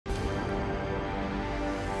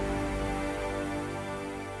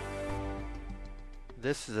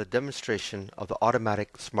This is a demonstration of the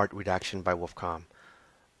Automatic Smart Redaction by WOLFCOM.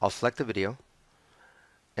 I'll select the video,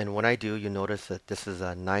 and when I do, you notice that this is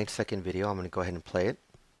a 9-second video. I'm going to go ahead and play it.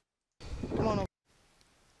 Come on over.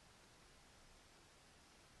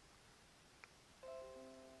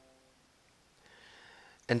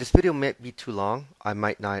 And this video might be too long. I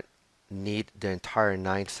might not need the entire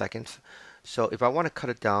 9 seconds. So if I want to cut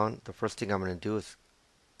it down, the first thing I'm going to do is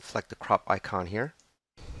select the crop icon here.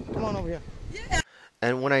 Come on over here.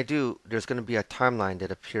 And when I do, there's going to be a timeline that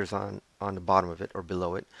appears on the bottom of it or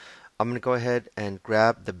below it. I'm going to go ahead and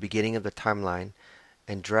grab the beginning of the timeline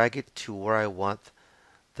and drag it to where I want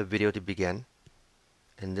the video to begin.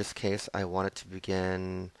 In this case, I want it to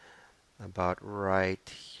begin about right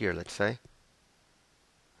here, let's say.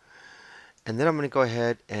 And then I'm going to go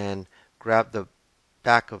ahead and grab the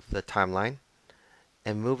back of the timeline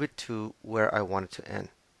and move it to where I want it to end.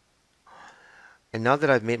 And now that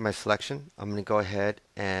I've made my selection, I'm going to go ahead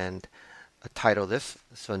and title this.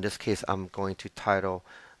 So in this case, I'm going to title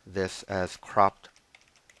this as cropped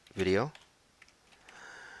video.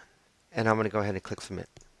 And I'm going to go ahead and click submit.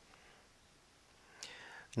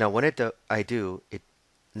 Now when I do, it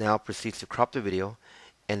now proceeds to crop the video,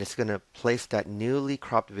 and it's going to place that newly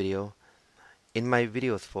cropped video in my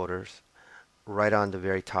videos folders right on the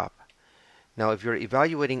very top. Now if you're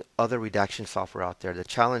evaluating other redaction software out there, the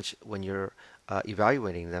challenge when you're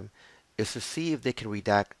evaluating them is to see if they can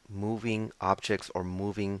redact moving objects or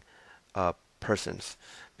moving persons,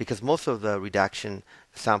 because most of the redaction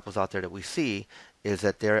samples out there that we see is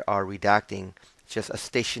that they are redacting just a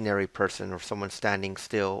stationary person or someone standing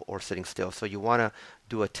still or sitting still. So you want to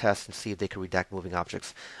do a test and see if they can redact moving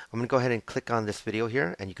objects. I'm going to go ahead and click on this video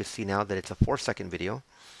here, and you can see now that it's a 4-second video.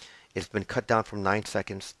 It's been cut down from 9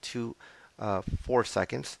 seconds to 4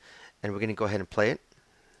 seconds, and we're going to go ahead and play it.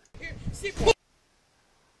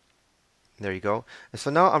 There you go. And so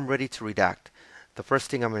now I'm ready to redact. The first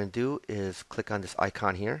thing I'm going to do is click on this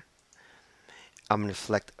icon here. I'm going to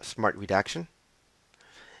select Smart Redaction,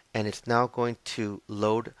 and it's now going to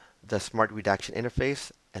load the Smart Redaction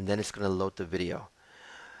interface, and then it's going to load the video.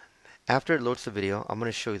 After it loads the video, I'm going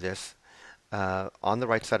to show you this. On the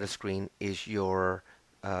right side of the screen is your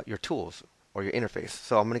tools or your interface.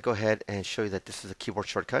 So I'm going to go ahead and show you that this is the keyboard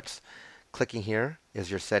shortcuts. Clicking here is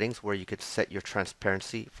your settings where you could set your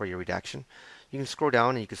transparency for your redaction. You can scroll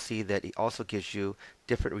down and you can see that it also gives you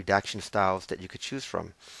different redaction styles that you could choose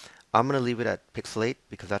from. I'm going to leave it at pixelate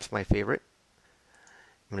because that's my favorite.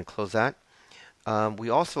 I'm going to close that. We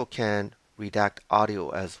also can redact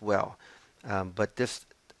audio as well, but this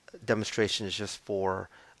demonstration is just for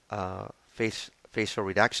facial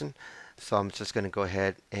redaction. So I'm just going to go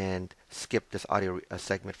ahead and skip this audio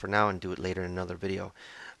segment for now and do it later in another video.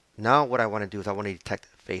 Now what I want to do is I want to detect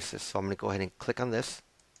faces. So I'm going to go ahead and click on this,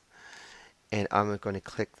 and I'm going to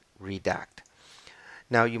click redact.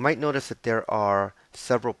 Now you might notice that there are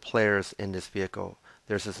several players in this vehicle.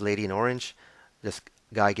 There's this lady in orange, this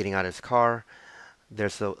guy getting out of his car,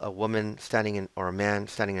 there's a woman standing in, or a man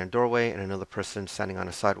standing in a doorway, and another person standing on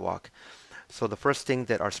a sidewalk. So the first thing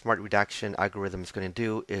that our smart redaction algorithm is going to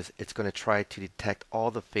do is it's going to try to detect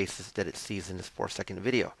all the faces that it sees in this 4-second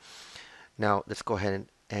video. Now let's go ahead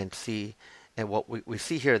and see, and what we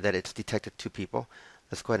see here that it's detected 2 people.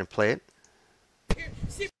 Let's go ahead and play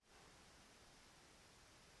it.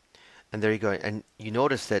 And there you go. And you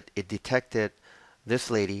notice that it detected this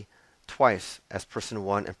lady twice as person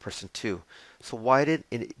 1 and person 2. So why did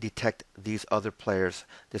it detect these other players?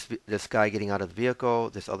 This guy getting out of the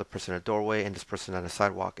vehicle, this other person in a doorway, and this person on a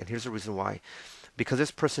sidewalk. And here's the reason why. Because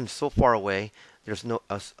this person is so far away, there's no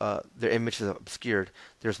their image is obscured.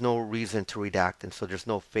 There's no reason to redact, and so there's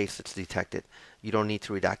no face that's detected. You don't need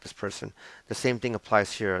to redact this person. The same thing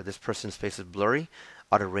applies here. This person's face is blurry,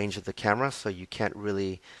 out of range of the camera, so you can't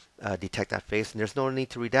really detect that face, and there's no need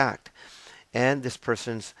to redact. And this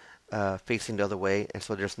person's facing the other way, and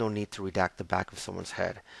so there's no need to redact the back of someone's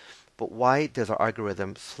head. But why does our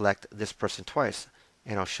algorithm select this person twice?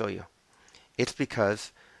 And I'll show you. It's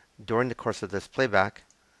because during the course of this playback,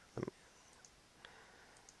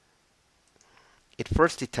 it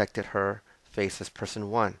first detected her face as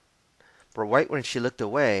person 1. But right when she looked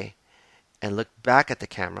away and looked back at the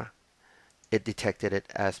camera, it detected it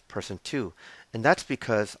as person 2. And that's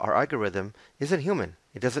because our algorithm isn't human.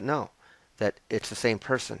 It doesn't know that it's the same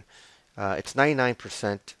person. It's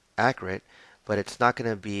 99% accurate, but it's not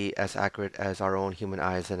going to be as accurate as our own human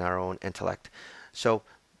eyes and our own intellect. So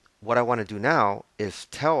what I want to do now is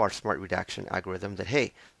tell our smart redaction algorithm that,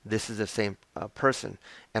 hey, this is the same person,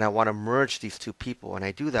 and I want to merge these 2 people. And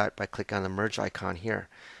I do that by clicking on the merge icon here.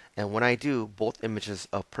 And when I do, both images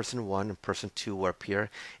of person 1 and person 2 will appear,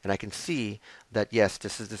 and I can see that yes,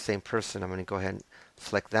 this is the same person. I'm going to go ahead and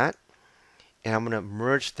select that, and I'm going to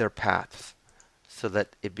merge their paths so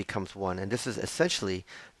that it becomes one. And this is essentially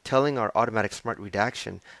telling our automatic smart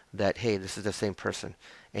redaction that, hey, this is the same person.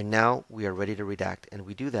 And now we are ready to redact, and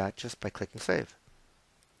we do that just by clicking save.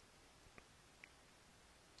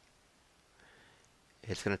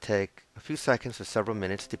 It's going to take a few seconds or several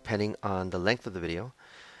minutes depending on the length of the video.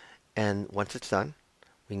 And once it's done,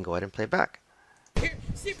 we can go ahead and play it back.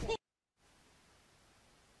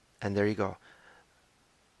 And there you go.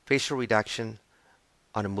 Facial redaction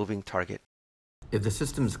on a moving target. If the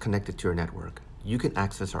system is connected to your network, you can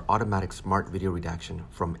access our automatic smart video redaction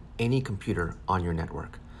from any computer on your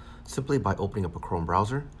network, simply by opening up a Chrome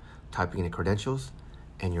browser, typing in the credentials,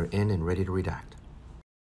 and you're in and ready to redact.